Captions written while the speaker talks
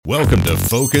Welcome to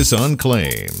Focus on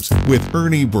Claims with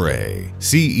Ernie Bray,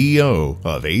 CEO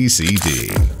of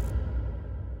ACD.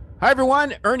 Hi,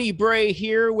 everyone. Ernie Bray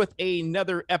here with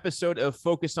another episode of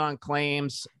Focus on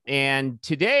Claims. And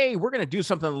today we're going to do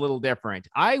something a little different.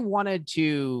 I wanted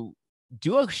to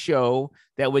do a show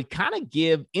that would kind of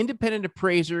give independent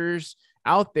appraisers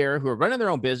out there who are running their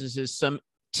own businesses some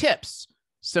tips,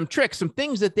 some tricks, some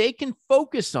things that they can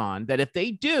focus on that if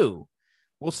they do,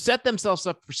 will set themselves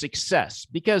up for success.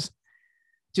 Because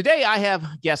today I have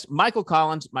guest Michael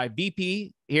Collins, my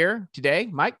VP here today.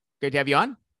 Mike, great to have you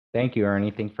on. Thank you, Ernie.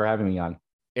 Thanks for having me on.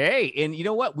 Hey, and you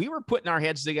know what? We were putting our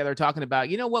heads together talking about,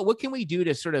 what can we do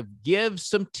to sort of give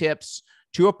some tips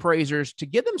to appraisers to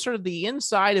give them sort of the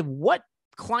inside of what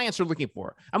clients are looking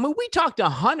for. I mean, we talked to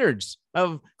hundreds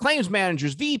of claims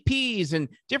managers, VPs, and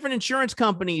different insurance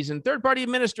companies and third-party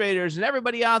administrators and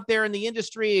everybody out there in the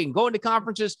industry and going to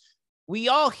conferences. We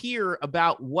all hear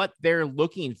about what they're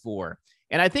looking for.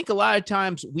 And I think a lot of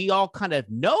times we all kind of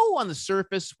know on the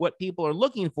surface what people are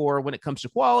looking for when it comes to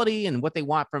quality and what they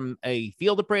want from a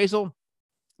field appraisal.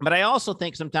 But I also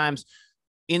think sometimes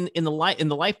in the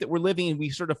life that we're living, we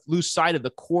sort of lose sight of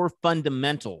the core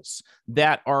fundamentals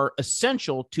that are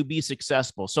essential to be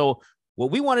successful. So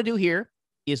what we want to do here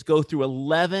is go through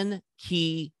 11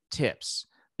 key tips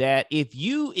that if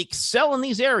you excel in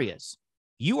these areas,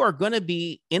 you are going to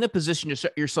be in a position to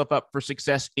set yourself up for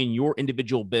success in your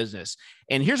individual business.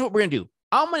 And here's what we're going to do.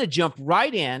 I'm going to jump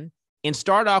right in and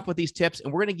start off with these tips,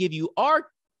 and we're going to give you our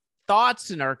thoughts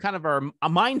and our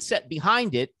mindset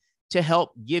behind it to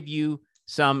help give you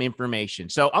some information.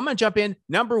 So I'm going to jump in.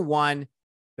 Number one,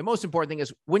 the most important thing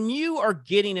is when you are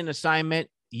getting an assignment,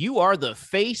 you are the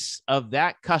face of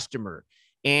that customer.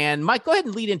 And Mike, go ahead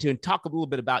and lead into and talk a little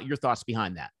bit about your thoughts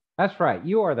behind that. That's right.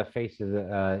 You are the face of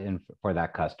for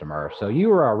that customer. So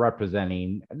you are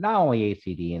representing not only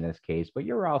ACD in this case, but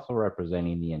you're also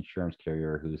representing the insurance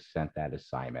carrier who sent that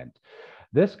assignment.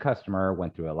 This customer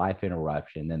went through a life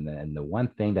interruption, and the one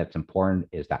thing that's important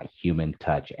is that human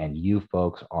touch. And you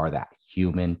folks are that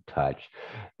human touch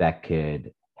that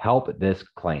could help this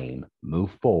claim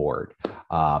move forward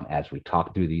as we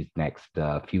talk through these next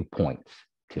few points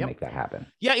to make that happen.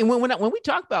 Yeah. And when we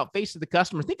talk about face of the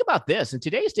customer, think about this. In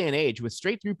today's day and age, with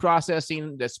straight through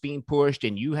processing that's being pushed,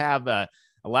 and you have a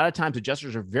lot of times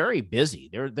adjusters are very busy.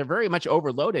 They're very much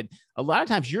overloaded. A lot of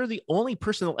times you're the only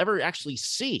person they'll ever actually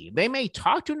see. They may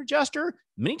talk to an adjuster.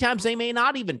 Many times they may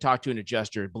not even talk to an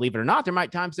adjuster. Believe it or not, there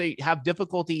might times they have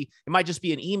difficulty. It might just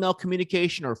be an email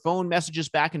communication or phone messages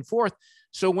back and forth.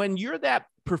 So when you're that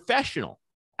professional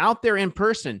out there in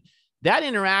person, that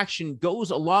interaction goes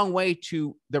a long way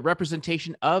to the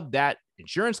representation of that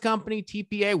insurance company,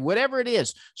 TPA, whatever it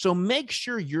is. So make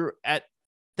sure you're at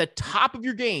the top of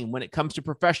your game when it comes to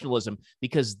professionalism,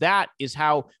 because that is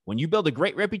how, when you build a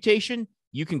great reputation,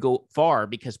 you can go far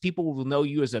because people will know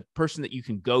you as a person that you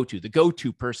can go to, the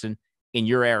go-to person in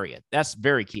your area. That's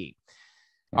very key.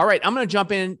 All right, I'm going to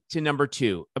jump into number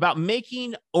 2 about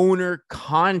making owner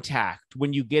contact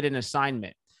when you get an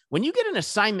assignment. When you get an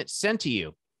assignment sent to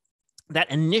you, that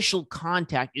initial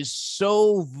contact is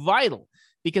so vital,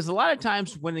 because a lot of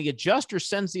times when the adjuster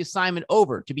sends the assignment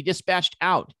over to be dispatched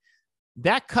out,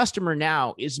 that customer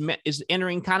now is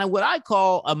entering kind of what I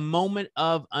call a moment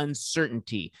of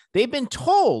uncertainty. They've been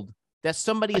told that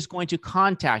somebody is going to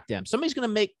contact them. Somebody's going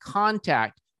to make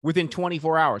contact within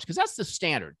 24 hours, because that's the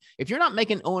standard. If you're not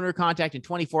making owner contact in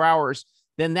 24 hours,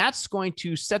 then that's going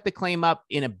to set the claim up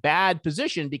in a bad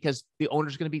position, because the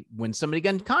owner's going to be, when somebody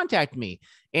can contact me.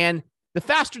 And the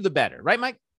faster, the better. Right,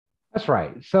 Mike? That's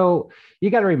right. So you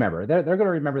got to remember, they're going to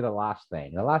remember the last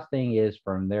thing. The last thing is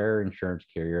from their insurance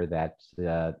carrier that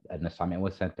an assignment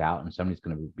was sent out and somebody's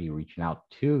going to be reaching out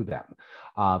to them.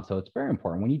 So it's very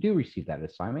important when you do receive that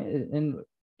assignment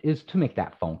is to make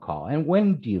that phone call. And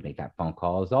when do you make that phone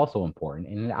call is also important.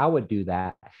 And I would do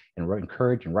that and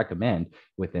encourage and recommend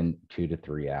within 2 to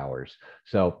 3 hours.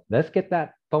 So let's get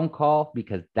that phone call,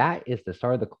 because that is the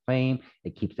start of the claim.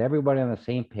 It keeps everybody on the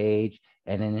same page,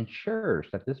 and it ensures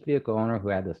that this vehicle owner who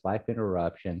had this life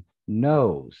interruption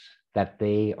knows that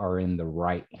they are in the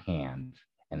right hands,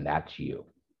 and that's you.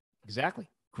 Exactly.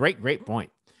 Great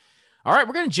point. All right,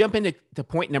 we're going to jump into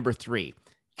point number 3.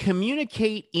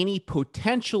 Communicate any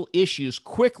potential issues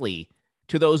quickly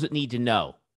to those that need to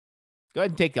know. Go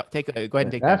ahead and take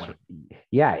that one.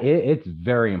 Yeah, it's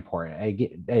very important.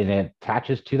 And it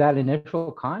attaches to that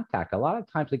initial contact. A lot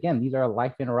of times, again, these are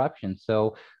life interruptions.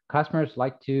 So customers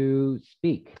like to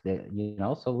speak,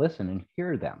 so listen and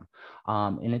hear them.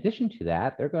 In addition to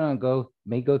that, they're going to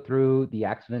may go through the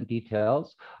accident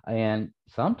details, and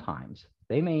sometimes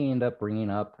they may end up bringing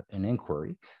up an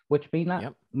inquiry, which may not,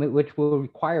 Yep. which will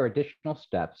require additional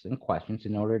steps and questions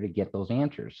in order to get those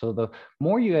answers. So the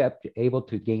more you have able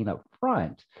to gain up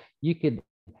front, you could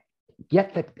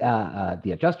get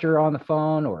the adjuster on the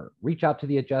phone or reach out to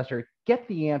the adjuster, get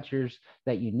the answers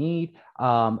that you need,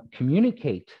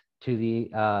 communicate to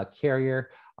the carrier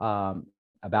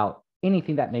about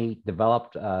anything that may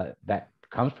develop that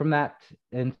comes from that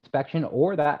inspection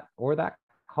or that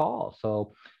call.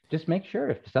 So just make sure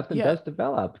if something does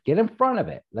develop, get in front of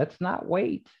it. Let's not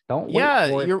wait. Don't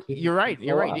wait. You're right.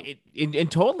 You're right. And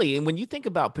totally. And when you think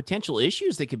about potential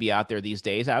issues that could be out there these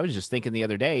days, I was just thinking the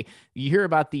other day, you hear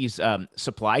about these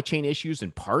supply chain issues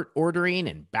and part ordering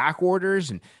and back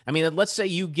orders. And I mean, let's say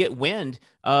you get wind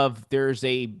of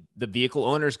the vehicle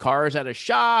owner's car is at a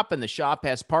shop and the shop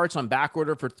has parts on back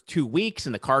order for 2 weeks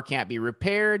and the car can't be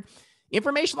repaired.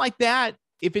 Information like that,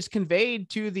 if it's conveyed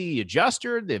to the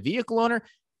adjuster, the vehicle owner,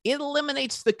 it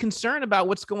eliminates the concern about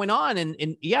what's going on.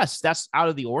 And yes, that's out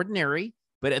of the ordinary.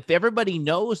 But if everybody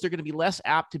knows, they're going to be less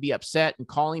apt to be upset and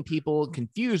calling people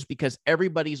confused because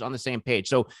everybody's on the same page.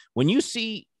 So when you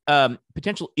see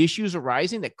potential issues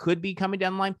arising that could be coming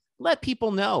down the line, let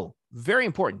people know. Very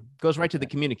important. Goes right to the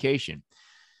communication.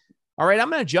 All right, I'm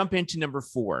going to jump into number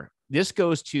 4. This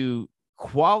goes to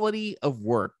quality of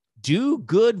work. Do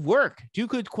good work. Do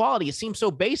good quality. It seems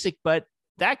so basic, but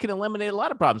that can eliminate a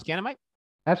lot of problems, can't it, Mike?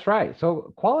 That's right.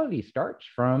 So quality starts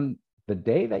from the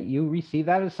day that you receive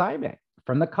that assignment,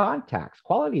 from the contacts.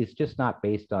 Quality is just not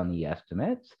based on the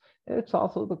estimates. It's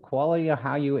also the quality of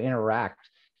how you interact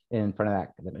in front of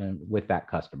that with that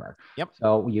customer. Yep.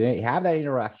 So you have that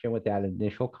interaction with that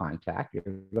initial contact. You're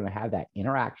going to have that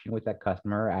interaction with that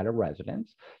customer at a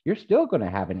residence. You're still going to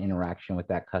have an interaction with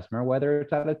that customer, whether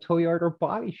it's at a Toyota or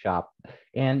body shop.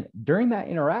 And during that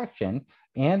interaction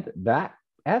and that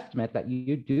estimate that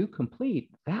you do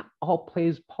complete, that all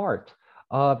plays part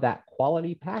of that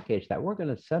quality package that we're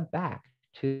going to send back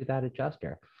to that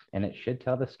adjuster, and it should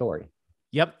tell the story.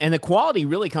 Yep. And the quality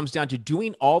really comes down to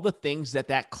doing all the things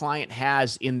that client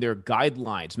has in their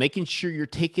guidelines, making sure you're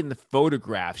taking the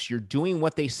photographs, you're doing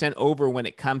what they sent over when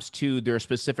it comes to their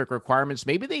specific requirements.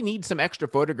 Maybe they need some extra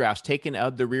photographs taken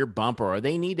of the rear bumper, or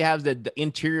they need to have the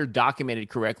interior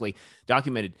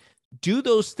documented. Do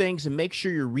those things and make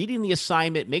sure you're reading the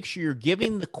assignment, make sure you're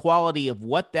giving the quality of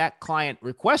what that client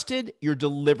requested, you're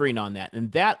delivering on that. And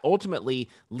that ultimately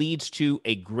leads to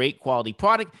a great quality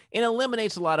product and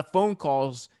eliminates a lot of phone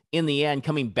calls in the end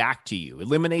coming back to you.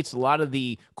 Eliminates a lot of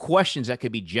the questions that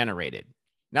could be generated.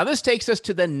 Now, this takes us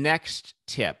to the next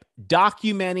tip,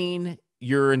 documenting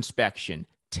your inspection,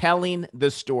 telling the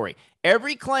story.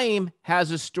 Every claim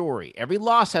has a story. Every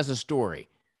loss has a story.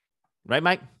 Right,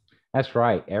 Mike? That's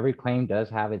right. Every claim does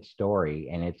have its story,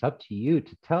 and it's up to you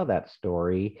to tell that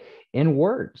story in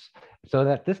words so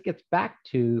that this gets back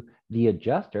to the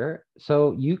adjuster.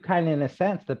 So you kind of, in a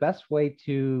sense, the best way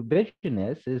to vision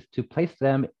this is to place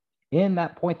them in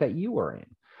that point that you were in.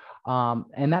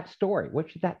 And that story, what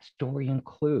should that story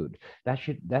include? That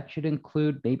should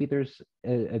include, maybe there's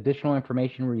additional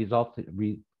information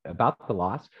about the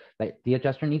loss that the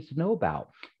adjuster needs to know about.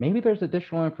 Maybe there's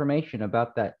additional information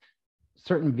about that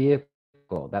certain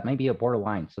vehicle that may be a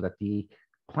borderline, so that the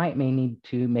client may need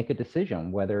to make a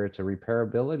decision whether it's a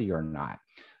repairability or not.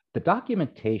 The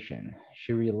documentation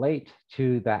should relate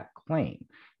to that claim.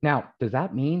 Now, does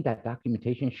that mean that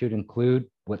documentation should include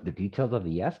what the details of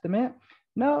the estimate?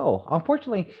 No,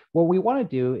 unfortunately, what we want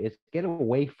to do is get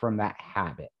away from that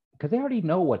habit, because they already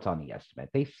know what's on the estimate.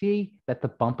 They see that the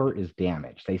bumper is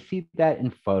damaged. They see that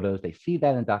in photos. They see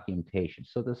that in documentation.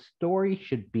 So the story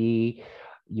should be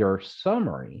your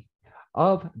summary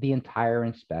of the entire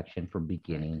inspection from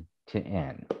beginning to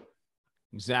end.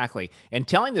 Exactly. And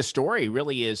telling the story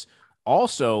really is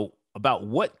also about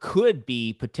what could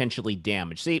be potentially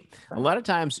damaged. See, a lot of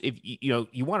times if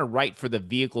you want to write for the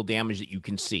vehicle damage that you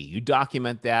can see, you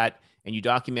document that, and you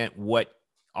document what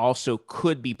also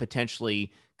could be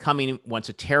potentially coming once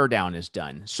a teardown is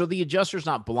done, so the adjuster's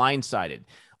not blindsided.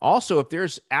 Also, if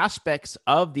there's aspects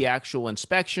of the actual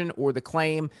inspection or the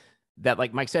claim that,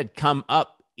 like Mike said, come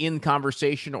up in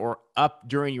conversation or up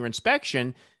during your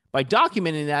inspection, by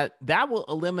documenting that will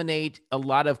eliminate a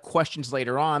lot of questions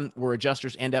later on where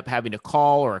adjusters end up having to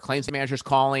call, or a claims manager's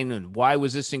calling, and why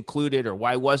was this included or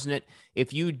why wasn't it?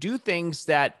 If you do things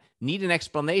that need an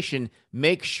explanation,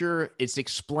 make sure it's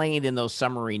explained in those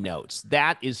summary notes.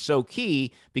 That is so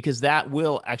key, because that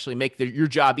will actually make your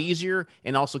job easier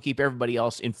and also keep everybody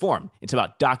else informed. It's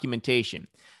about documentation.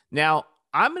 Now,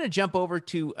 I'm going to jump over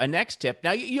to a next tip.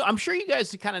 Now, I'm sure you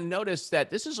guys kind of noticed that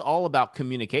this is all about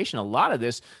communication. A lot of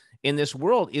this in this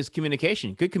world is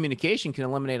communication. Good communication can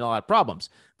eliminate a lot of problems.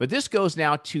 But this goes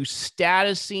now to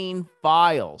statusing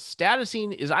files.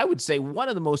 Statusing is, I would say, one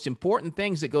of the most important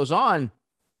things that goes on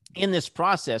in this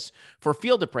process for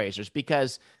field appraisers,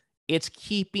 because it's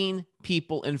keeping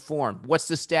people informed. What's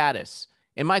the status?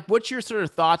 And Mike, what's your sort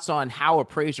of thoughts on how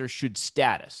appraisers should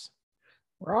status?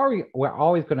 We're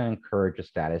always going to encourage a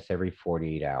status every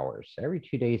 48 hours. Every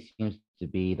 2 days seems to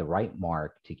be the right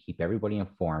mark to keep everybody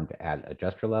informed at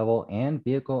adjuster level and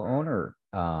vehicle owner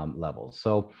level.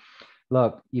 So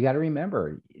look, you got to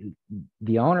remember,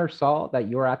 the owner saw that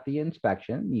you were at the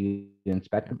inspection, you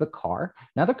inspected the car.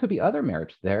 Now there could be other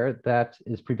merits there that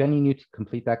is preventing you to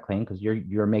complete that claim because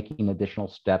you're making additional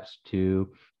steps to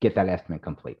get that estimate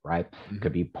complete, right? Mm-hmm. It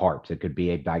could be parts, it could be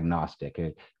a diagnostic,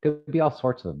 it could be all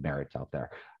sorts of merits out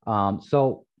there.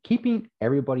 So keeping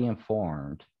everybody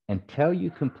informed until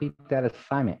you complete that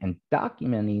assignment and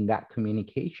documenting that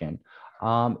communication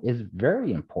is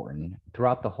very important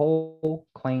throughout the whole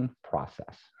claim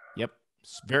process. Yep.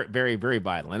 It's very, very, very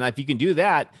vital. And if you can do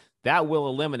that, that will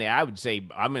eliminate, I would say,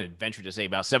 I'm going to venture to say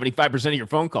about 75% of your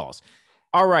phone calls.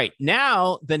 All right.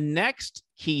 Now, the next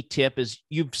key tip is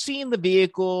you've seen the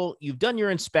vehicle, you've done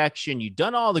your inspection, you've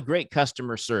done all the great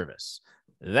customer service.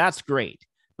 That's great.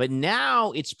 But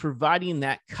now it's providing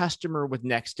that customer with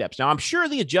next steps. Now, I'm sure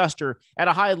the adjuster at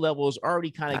a high level is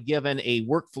already kind of given a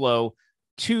workflow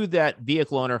to that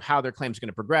vehicle owner of how their claim is going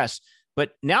to progress.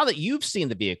 But now that you've seen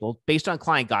the vehicle based on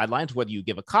client guidelines, whether you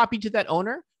give a copy to that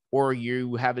owner or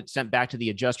you have it sent back to the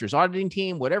adjuster's auditing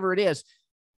team, whatever it is,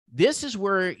 this is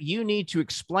where you need to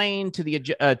explain to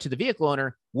the vehicle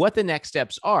owner what the next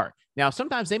steps are. Now,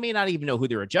 sometimes they may not even know who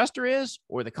their adjuster is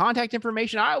or the contact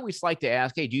information. I always like to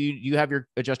ask, hey, do you have your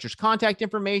adjuster's contact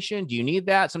information? Do you need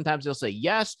that? Sometimes they'll say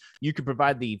yes. You can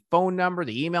provide the phone number,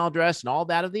 the email address, and all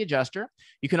that of the adjuster.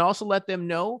 You can also let them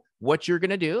know what you're going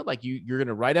to do. Like you're going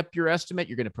to write up your estimate.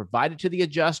 You're going to provide it to the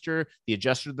adjuster. The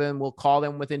adjuster then will call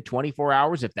them within 24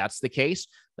 hours if that's the case.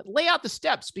 But lay out the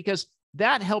steps, because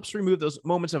that helps remove those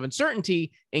moments of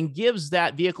uncertainty and gives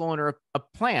that vehicle owner a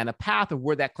plan, a path of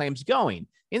where that claim's going.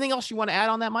 Anything else you want to add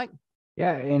on that, Mike?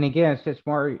 Yeah. And again, it's just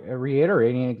more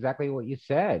reiterating exactly what you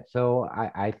said. So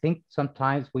I think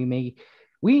sometimes we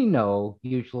know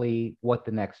usually what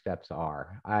the next steps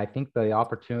are. I think the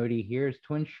opportunity here is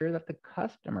to ensure that the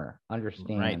customer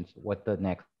understands what the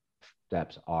next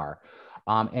steps are.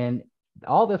 And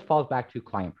all this falls back to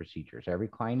client procedures. Every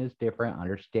client is different.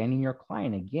 Understanding your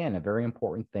client, again, a very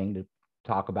important thing to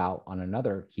talk about on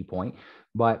another key point.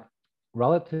 But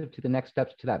relative to the next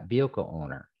steps to that vehicle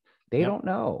owner, they don't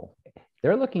know.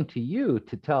 They're looking to you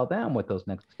to tell them what those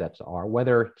next steps are,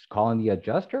 whether it's calling the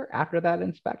adjuster after that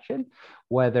inspection,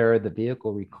 whether the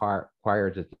vehicle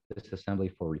requires a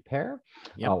disassembly for repair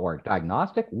or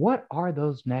diagnostic. What are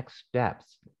those next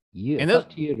steps? It's up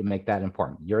to you to make that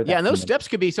important. And those steps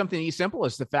could be something as simple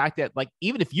as the fact that, like,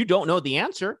 even if you don't know the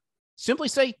answer, simply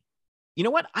say, you know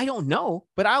what, I don't know,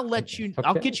 but I'll let you,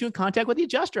 I'll get you in contact with the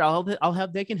adjuster.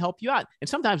 They can help you out. And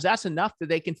sometimes that's enough that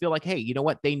they can feel like, hey, you know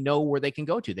what, they know where they can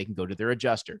go to. They can go to their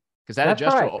adjuster, because that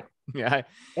adjuster,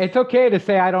 it's okay to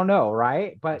say, I don't know.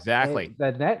 Right. But exactly.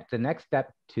 The next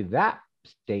step to that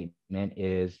statement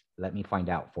is, let me find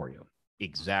out for you.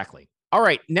 Exactly. All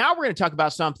right. Now we're going to talk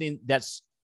about something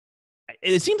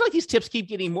it seems like these tips keep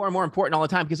getting more and more important all the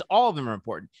time, because all of them are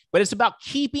important, but it's about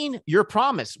keeping your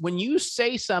promise. When you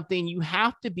say something, you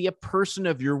have to be a person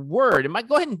of your word. And Mike,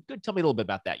 go ahead and tell me a little bit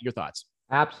about that, your thoughts.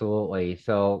 Absolutely.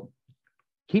 So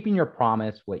keeping your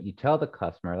promise, what you tell the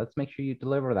customer, let's make sure you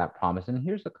deliver that promise. And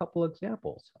here's a couple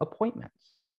examples. Appointments,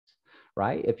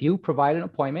 right? If you provide an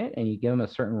appointment and you give them a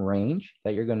certain range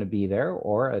that you're going to be there,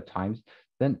 or at times,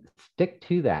 then stick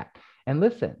to that. And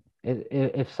listen,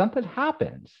 if something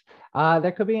happens,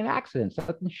 there could be an accident,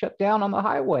 something shut down on the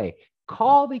highway,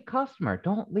 call the customer.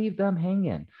 Don't leave them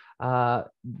hanging.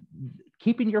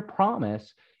 Keeping your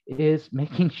promise is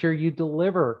making sure you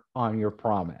deliver on your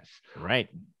promise. Right.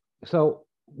 So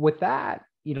with that,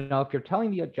 if you're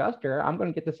telling the adjuster, I'm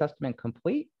going to get this estimate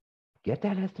complete, get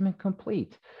that estimate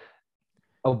complete.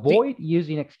 Avoid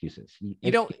using excuses.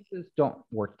 Excuses don't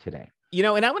work today.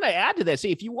 And I'm going to add to that.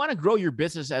 Say, if you want to grow your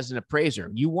business as an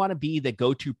appraiser, you want to be the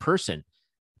go-to person.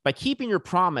 By keeping your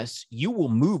promise, you will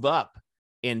move up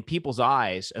in people's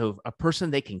eyes of a person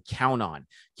they can count on.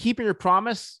 Keeping your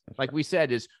promise, like we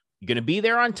said, is you're going to be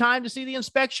there on time to see the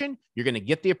inspection. You're going to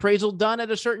get the appraisal done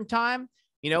at a certain time.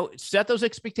 Set those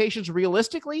expectations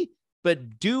realistically,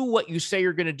 but do what you say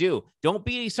you're going to do. Don't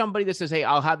be somebody that says, hey,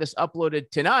 I'll have this uploaded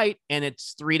tonight, and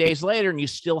it's 3 days later and you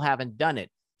still haven't done it.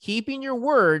 Keeping your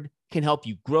word can help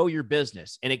you grow your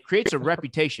business, and it creates a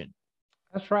reputation.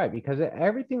 That's right, because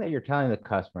everything that you're telling the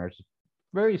customer is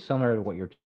very similar to what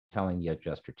you're telling the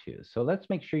adjuster too. So let's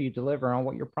make sure you deliver on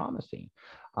what you're promising.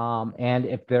 And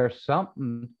if there's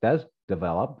something does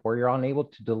develop where you're unable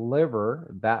to deliver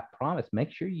that promise,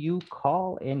 make sure you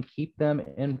call and keep them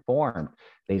informed.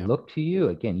 They Yep. look to you.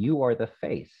 Again, you are the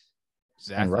face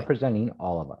and Exactly. representing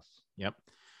all of us. Yep.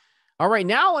 All right.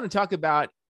 Now I want to talk about,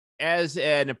 as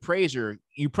an appraiser,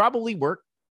 you probably work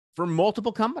for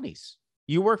multiple companies.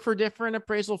 You work for different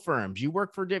appraisal firms. You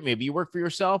work for maybe you work for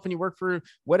yourself and you work for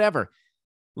whatever.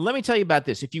 Let me tell you about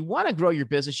this. If you want to grow your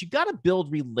business, you got to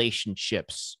build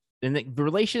relationships, and the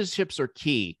relationships are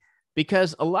key,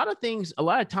 because a lot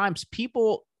of times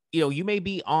people, you may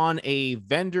be on a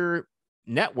vendor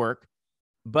network,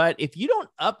 but if you don't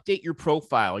update your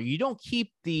profile, or you don't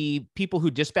keep the people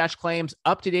who dispatch claims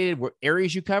up to date with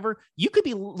areas you cover, you could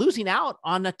be losing out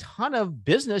on a ton of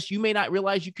business you may not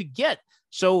realize you could get.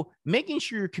 So making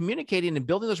sure you're communicating and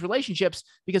building those relationships,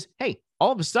 because, hey,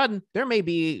 all of a sudden there may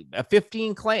be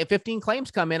 15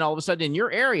 claims come in all of a sudden in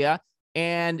your area,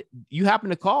 and you happen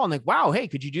to call and like, wow, hey,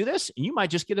 could you do this? And you might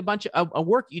just get a bunch of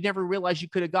work you never realized you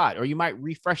could have got, or you might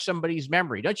refresh somebody's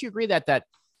memory. Don't you agree that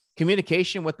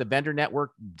communication with the vendor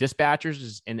network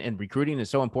dispatchers and recruiting is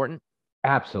so important?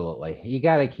 Absolutely. You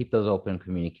got to keep those open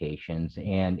communications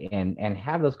and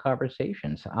have those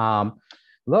conversations.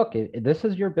 Look, this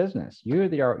is your business. You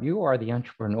are the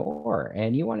entrepreneur,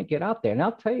 and you want to get out there. And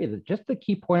I'll tell you that just the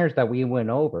key pointers that we went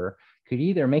over could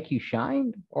either make you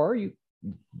shine, or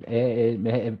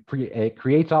it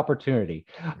creates opportunity.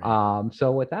 Right.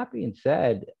 So with that being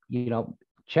said,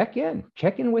 check in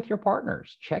with your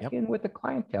partners, check Yep. in with the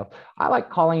clientele. I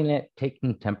like calling it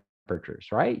taking temperatures,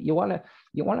 right? You want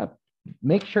to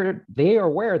make sure they are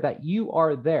aware that you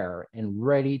are there and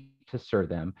ready to serve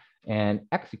them and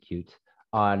execute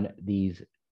on these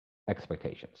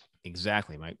expectations.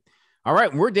 Exactly, Mike. All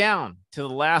right, we're down to the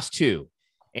last two.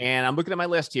 And I'm looking at my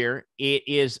list here. It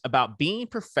is about being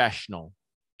professional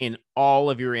in all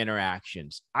of your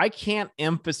interactions. I can't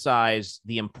emphasize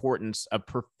the importance of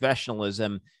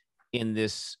professionalism in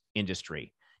this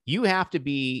industry. You have to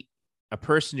be a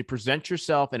person to present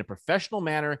yourself in a professional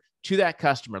manner to that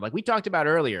customer. Like we talked about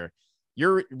earlier,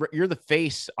 you're the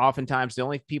face, oftentimes the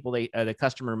only people the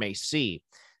customer may see.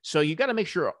 So you got to make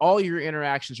sure all your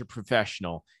interactions are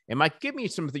professional. And Mike, give me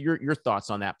some of your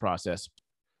thoughts on that process.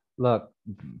 Look,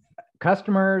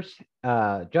 customers,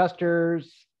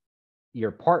 adjusters,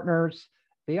 your partners,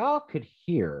 they all could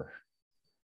hear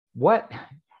what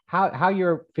how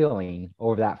you're feeling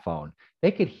over that phone.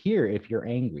 They could hear if you're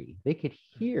angry. They could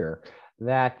hear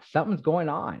that something's going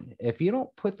on. If you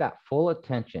don't put that full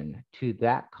attention to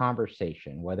that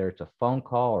conversation, whether it's a phone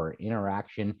call or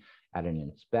interaction at an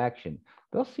inspection,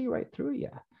 they'll see right through you.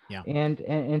 Yeah. And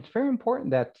it's very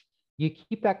important that you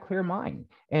keep that clear mind.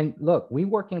 And look, we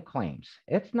work in claims.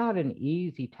 It's not an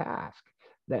easy task.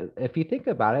 That if you think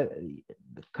about it,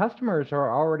 the customers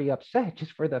are already upset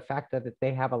just for the fact that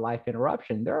they have a life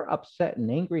interruption. They're upset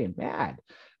and angry and mad.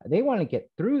 They want to get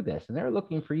through this, and they're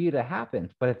looking for you to happen.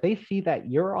 But if they see that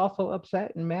you're also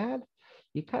upset and mad,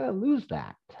 you kind of lose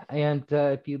that. And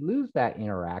if you lose that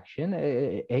interaction,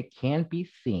 it can be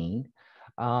seen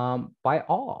by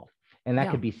all. And that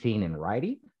Yeah. could be seen in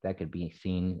writing, that could be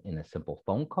seen in a simple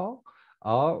phone call.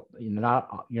 You're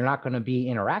not going to be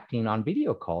interacting on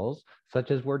video calls such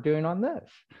as we're doing on this.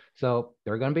 So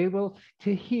they're going to be able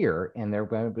to hear, and they're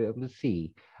going to be able to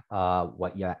see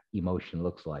what your emotion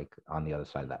looks like on the other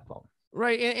side of that phone.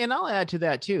 Right. And I'll add to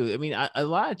that too. I mean, a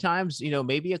lot of times,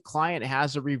 maybe a client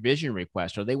has a revision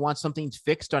request, or they want something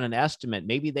fixed on an estimate.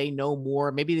 Maybe they know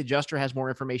more. Maybe the adjuster has more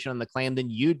information on the claim than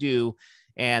you do.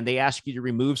 And they ask you to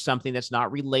remove something that's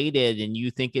not related and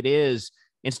you think it is.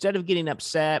 Instead of getting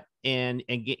upset and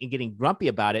getting grumpy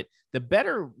about it, the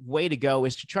better way to go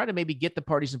is to try to maybe get the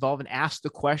parties involved and ask the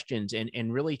questions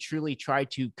and really truly try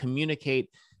to communicate.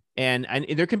 And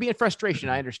there can be a frustration.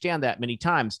 I understand that many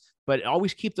times, but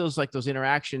always keep those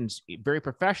interactions very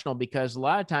professional, because a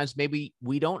lot of times maybe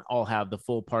we don't all have the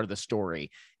full part of the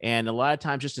story. And a lot of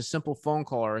times just a simple phone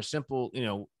call or a simple,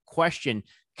 question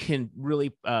can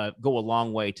really go a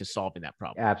long way to solving that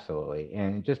problem. Absolutely.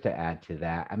 And just to add to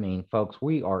that, I mean, folks,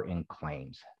 we are in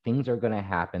claims. Things are going to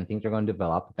happen. Things are going to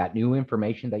develop. That new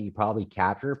information that you probably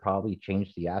capture probably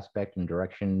changed the aspect and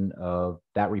direction of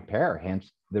that repair,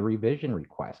 hence the revision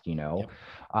request, Yep.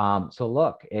 So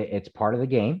look, it's part of the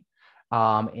game.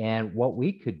 And what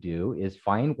we could do is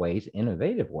find ways,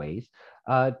 innovative ways,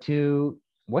 what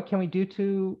can we do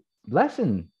to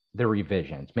lessen the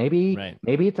revisions? Maybe Right.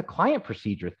 maybe it's a client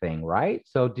procedure thing, right?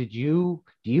 So do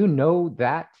you know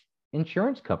that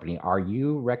insurance company? Are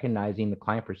you recognizing the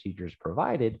client procedures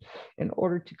provided in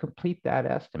order to complete that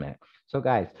estimate? So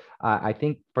guys, I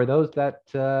think for those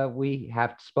that we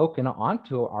have spoken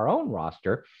onto our own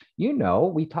roster,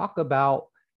 we talk about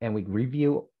and we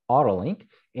review AutoLink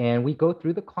and we go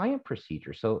through the client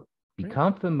procedure. So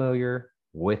become familiar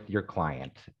with your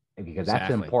client, because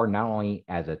that's important not only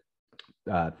as a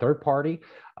third party,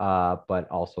 but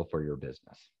also for your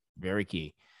business. Very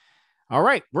key. All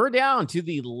right, we're down to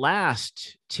the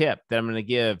last tip that I'm going to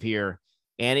give here,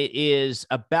 and it is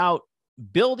about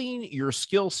building your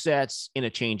skill sets in a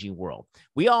changing world.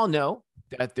 We all know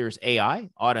that there's AI,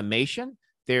 automation,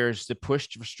 there's the push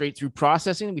for straight through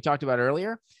processing we talked about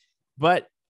earlier, but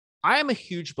I am a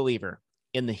huge believer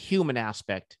in the human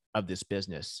aspect of this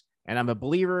business, and I'm a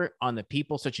believer on the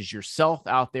people such as yourself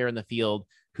out there in the field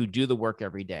who do the work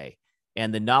every day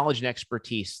and the knowledge and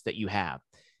expertise that you have.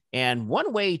 And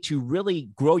one way to really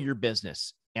grow your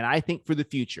business, and I think for the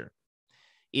future,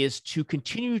 is to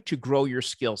continue to grow your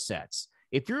skill sets.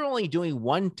 If you're only doing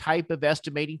one type of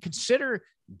estimating, consider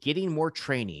getting more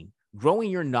training, growing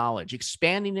your knowledge,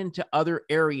 expanding into other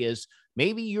areas.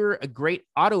 Maybe you're a great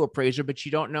auto appraiser, but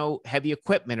you don't know heavy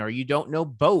equipment, or you don't know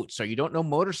boats, or you don't know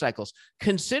motorcycles.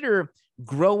 Consider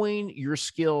growing your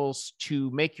skills to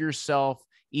make yourself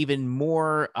even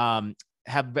more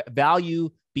have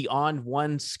value beyond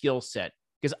one skill set,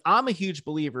 because I'm a huge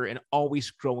believer in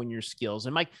always growing your skills.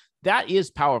 And Mike, that is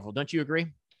powerful. Don't you agree?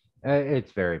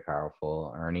 It's very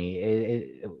powerful,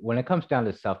 Ernie. When it comes down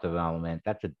to self-development,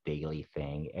 that's a daily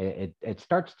thing. It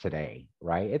starts today,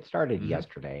 right? It started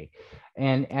yesterday.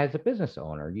 And as a business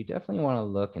owner, you definitely want to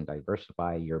look and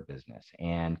diversify your business,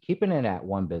 and keeping it at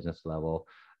one business level.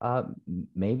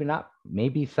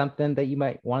 Maybe something that you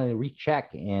might want to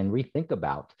recheck and rethink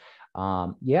about.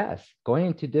 Yes, going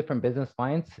into different business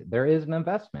lines, there is an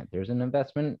investment. There's an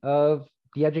investment of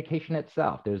the education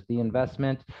itself. There's the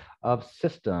investment of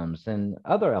systems and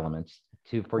other elements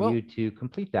for you to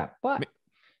complete that. But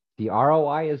the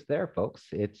ROI is there, folks.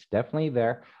 It's definitely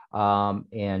there.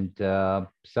 And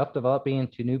self-developing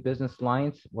into new business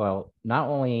lines will not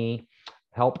only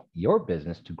help your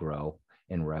business to grow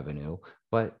in revenue,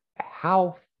 but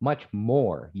how much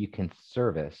more you can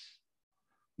service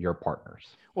your partners.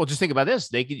 Well, just think about this.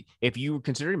 They could, if you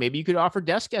consider, maybe you could offer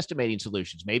desk estimating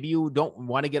solutions. Maybe you don't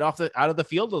want to get out of the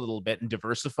field a little bit and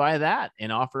diversify that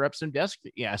and offer up some desk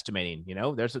estimating.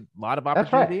 There's a lot of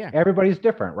opportunity. That's right. Everybody's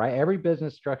different, right? Every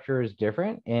business structure is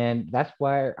different. And that's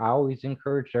why I always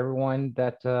encourage everyone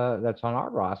that's on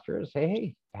our roster to say,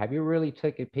 hey, have you really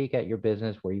taken a peek at your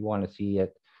business where you want to see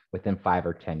it within 5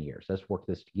 or 10 years? Let's work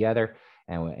this together.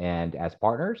 And as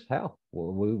partners, hell,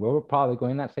 we're probably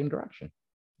going in that same direction.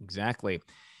 Exactly.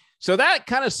 So that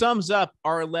kind of sums up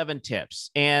our 11 tips.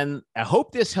 And I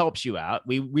hope this helps you out.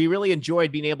 We really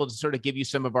enjoyed being able to sort of give you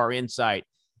some of our insight.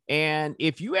 And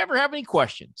if you ever have any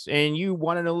questions and you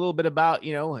want to know a little bit about,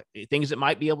 things that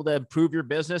might be able to improve your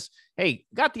business, hey,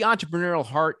 got the entrepreneurial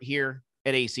heart here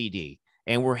at ACD,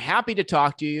 and we're happy to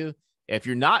talk to you. If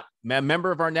you're not a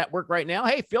member of our network right now,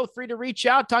 hey, feel free to reach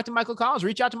out, talk to Michael Collins,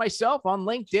 reach out to myself on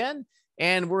LinkedIn,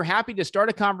 and we're happy to start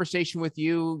a conversation with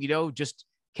you, just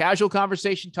casual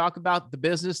conversation, talk about the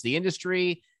business, the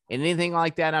industry, and anything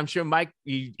like that. I'm sure, Mike,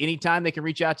 anytime they can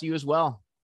reach out to you as well.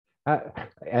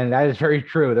 And that is very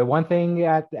true. The one thing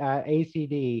at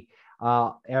ACD,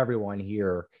 everyone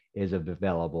here is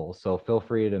available. So feel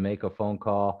free to make a phone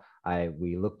call.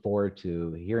 We look forward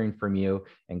to hearing from you.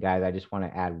 And guys, I just want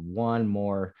to add one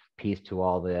more piece to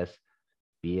all this.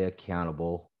 Be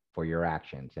accountable for your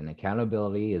actions. And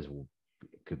accountability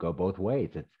could go both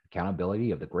ways. It's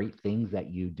accountability of the great things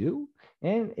that you do,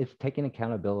 and it's taking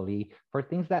accountability for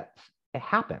things that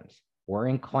happens or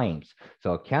in claims.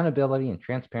 So accountability and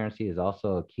transparency is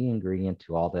also a key ingredient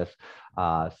to all this.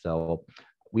 So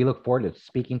we look forward to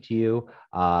speaking to you.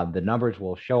 The numbers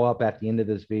will show up at the end of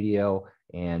this video,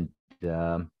 and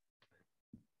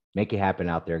make it happen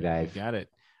out there, guys. You got it.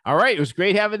 All right. It was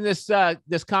great having this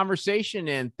conversation,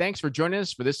 and thanks for joining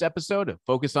us for this episode of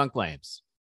Focus on Claims.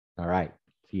 All right.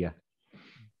 See ya.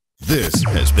 This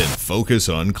has been Focus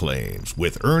on Claims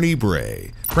with Ernie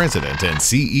Bray, President and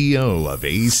CEO of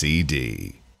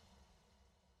ACD.